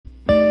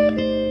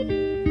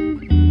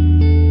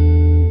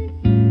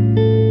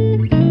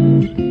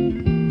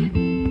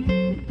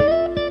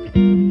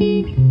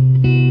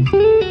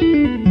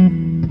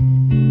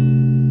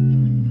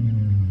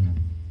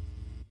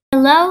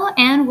Hello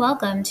and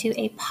welcome to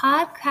a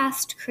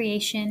podcast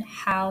creation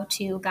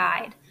how-to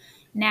guide.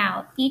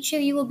 Now, each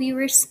of you will be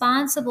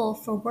responsible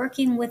for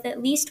working with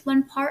at least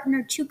one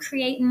partner to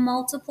create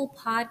multiple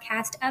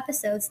podcast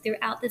episodes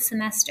throughout the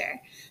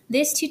semester.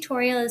 This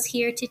tutorial is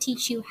here to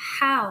teach you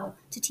how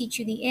to teach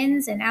you the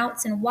ins and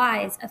outs and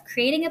whys of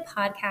creating a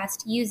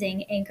podcast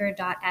using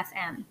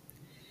Anchor.fm.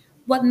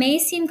 What may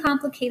seem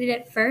complicated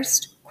at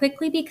first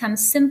quickly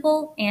becomes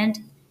simple and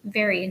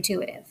very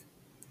intuitive.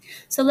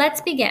 So let's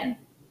begin.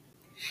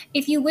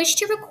 If you wish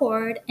to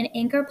record an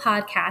Anchor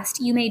podcast,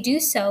 you may do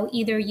so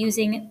either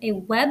using a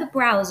web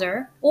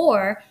browser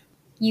or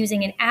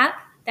using an app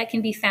that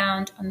can be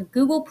found on the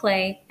Google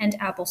Play and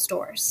Apple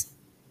stores.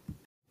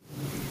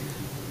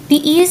 The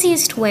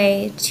easiest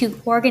way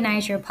to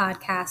organize your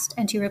podcast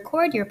and to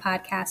record your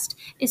podcast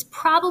is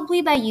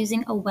probably by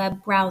using a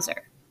web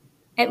browser.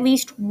 At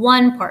least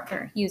one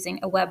partner using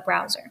a web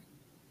browser.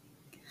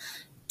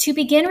 To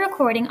begin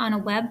recording on a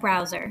web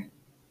browser,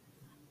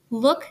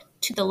 look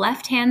to the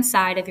left-hand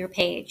side of your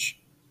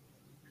page.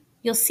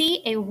 You'll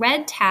see a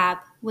red tab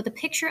with a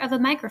picture of a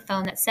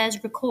microphone that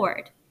says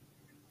Record.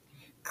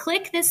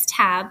 Click this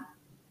tab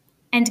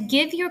and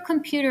give your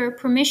computer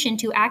permission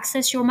to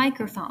access your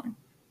microphone.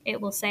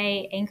 It will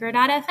say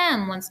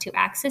Anchor.fm wants to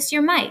access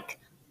your mic.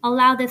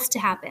 Allow this to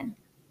happen.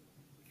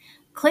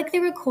 Click the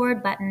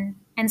Record button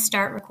and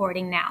start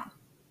recording now.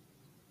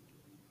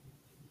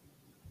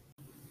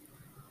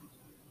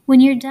 When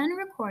you're done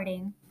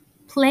recording,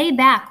 play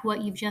back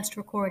what you've just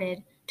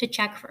recorded to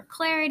check for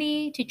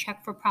clarity, to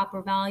check for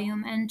proper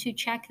volume, and to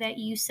check that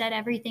you said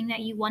everything that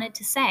you wanted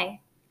to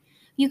say.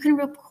 You can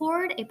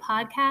record a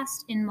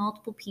podcast in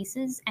multiple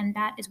pieces, and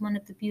that is one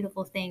of the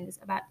beautiful things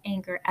about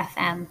Anchor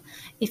FM.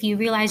 If you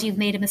realize you've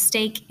made a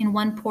mistake in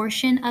one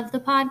portion of the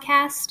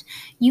podcast,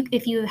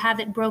 if you have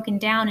it broken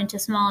down into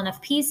small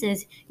enough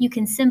pieces, you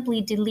can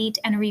simply delete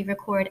and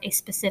re-record a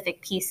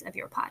specific piece of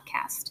your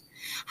podcast.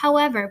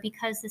 However,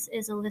 because this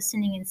is a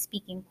listening and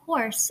speaking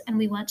course, and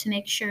we want to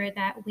make sure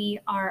that we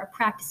are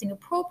practicing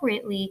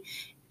appropriately,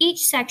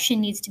 each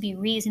section needs to be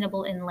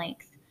reasonable in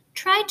length.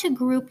 Try to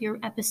group your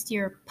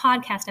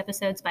podcast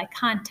episodes by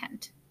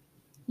content.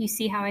 You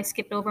see how I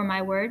skipped over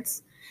my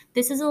words?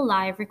 This is a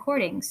live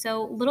recording,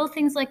 so little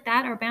things like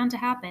that are bound to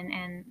happen,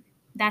 and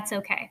that's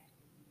okay.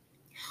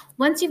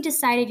 Once you've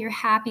decided you're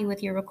happy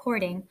with your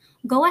recording,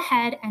 go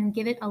ahead and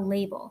give it a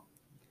label.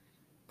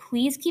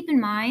 Please keep in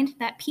mind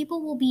that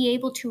people will be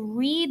able to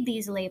read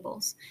these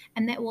labels,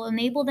 and that will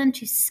enable them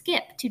to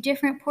skip to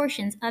different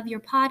portions of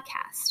your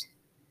podcast.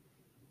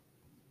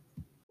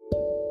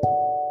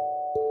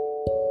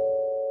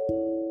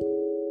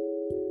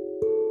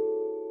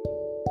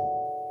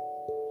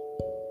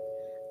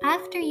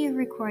 After you've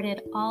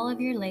recorded all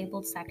of your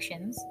labeled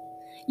sections,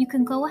 you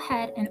can go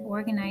ahead and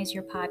organize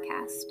your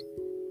podcast.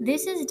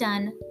 This is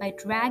done by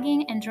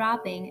dragging and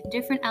dropping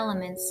different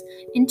elements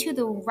into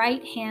the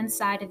right-hand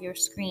side of your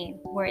screen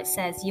where it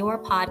says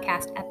Your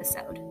Podcast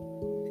Episode.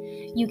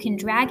 You can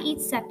drag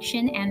each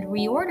section and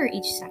reorder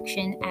each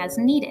section as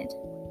needed.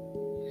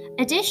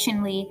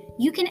 Additionally,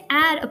 you can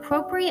add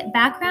appropriate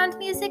background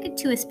music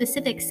to a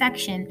specific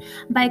section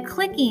by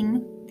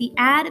clicking the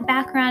Add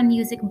Background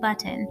Music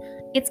button.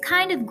 It's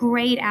kind of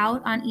grayed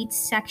out on each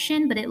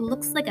section, but it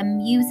looks like a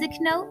music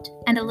note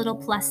and a little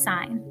plus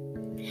sign.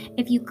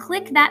 If you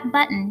click that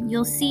button,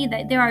 you'll see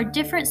that there are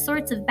different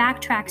sorts of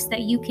backtracks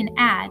that you can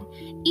add,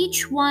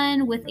 each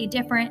one with a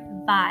different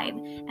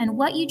vibe. And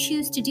what you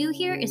choose to do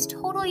here is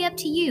totally up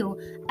to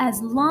you, as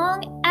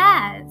long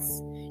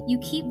as you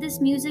keep this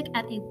music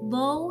at a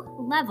low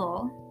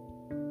level,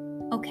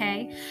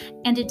 okay,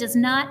 and it does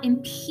not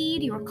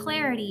impede your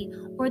clarity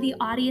or the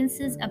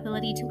audience's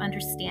ability to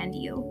understand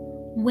you.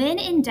 When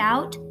in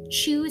doubt,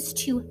 choose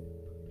to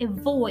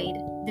avoid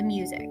the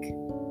music.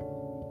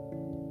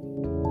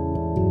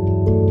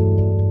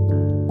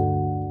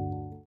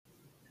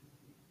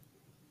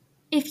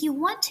 If you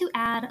want to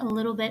add a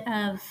little bit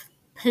of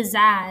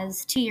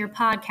pizzazz to your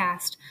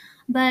podcast,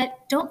 but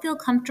don't feel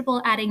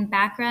comfortable adding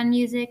background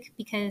music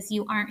because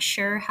you aren't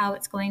sure how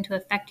it's going to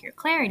affect your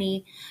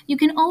clarity, you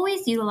can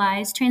always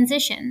utilize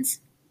transitions.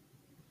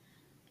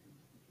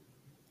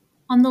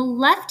 On the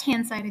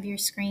left-hand side of your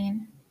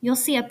screen, you'll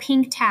see a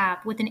pink tab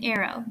with an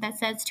arrow that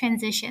says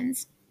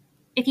Transitions.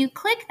 If you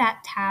click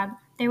that tab,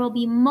 there will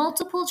be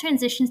multiple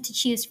transitions to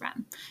choose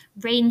from,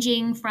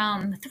 ranging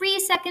from 3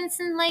 seconds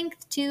in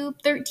length to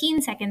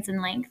 13 seconds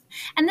in length.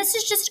 And this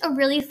is just a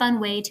really fun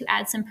way to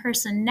add some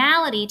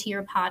personality to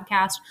your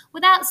podcast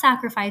without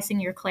sacrificing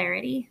your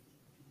clarity.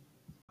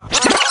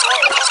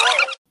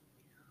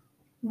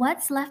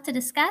 What's left to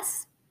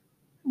discuss?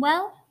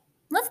 Well,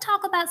 let's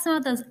talk about some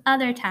of those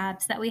other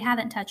tabs that we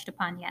haven't touched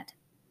upon yet.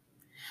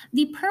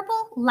 The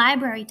purple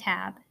Library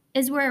tab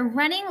is where a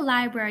running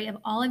library of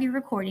all of your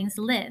recordings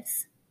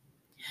lives.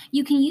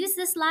 You can use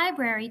this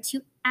library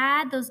to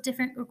add those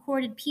different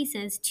recorded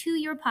pieces to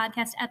your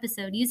podcast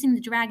episode using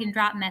the drag and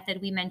drop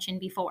method we mentioned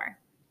before.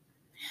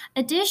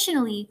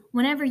 Additionally,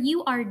 whenever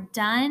you are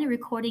done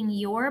recording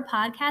your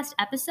podcast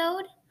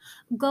episode,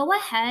 go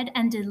ahead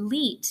and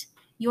delete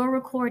your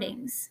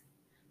recordings.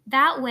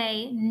 That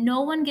way,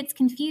 no one gets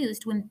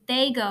confused when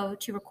they go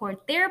to record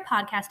their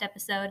podcast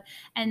episode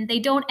and they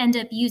don't end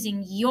up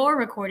using your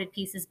recorded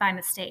pieces by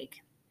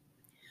mistake.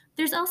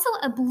 There's also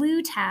a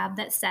blue tab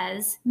that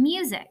says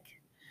Music.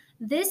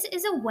 This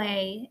is a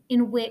way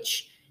in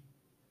which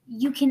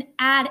you can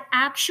add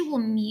actual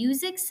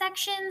music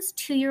sections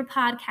to your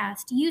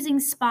podcast using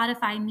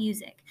Spotify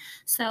Music.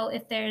 So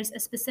if there's a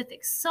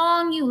specific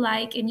song you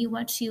like and you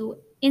want to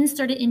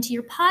insert it into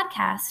your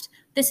podcast,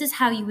 this is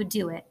how you would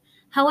do it.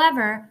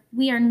 However,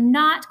 we are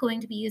not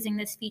going to be using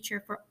this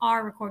feature for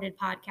our recorded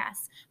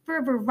podcasts for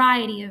a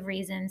variety of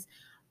reasons,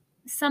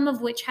 some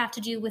of which have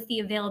to do with the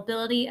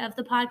availability of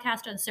the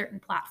podcast on certain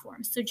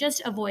platforms. So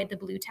just avoid the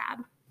blue tab.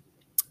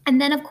 And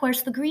then, of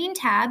course, the green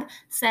tab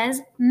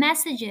says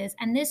messages.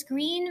 And this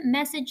green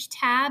message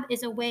tab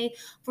is a way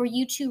for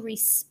you to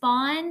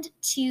respond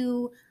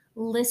to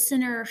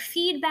listener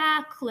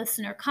feedback,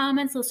 listener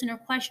comments, listener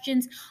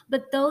questions,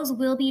 but those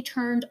will be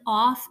turned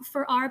off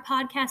for our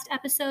podcast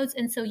episodes.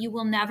 And so you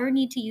will never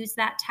need to use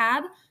that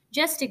tab.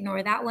 Just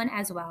ignore that one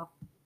as well.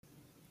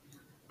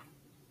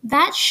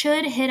 That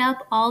should hit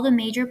up all the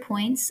major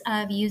points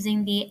of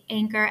using the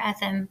Anchor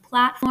FM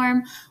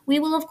platform. We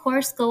will, of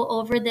course, go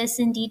over this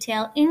in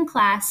detail in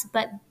class,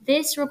 but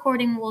this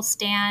recording will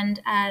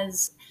stand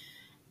as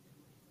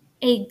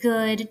a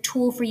good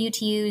tool for you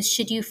to use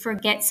should you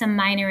forget some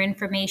minor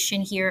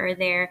information here or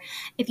there.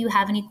 If you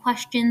have any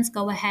questions,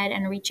 go ahead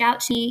and reach out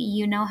to me.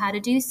 You know how to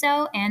do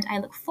so, and I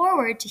look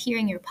forward to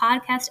hearing your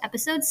podcast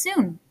episode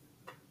soon.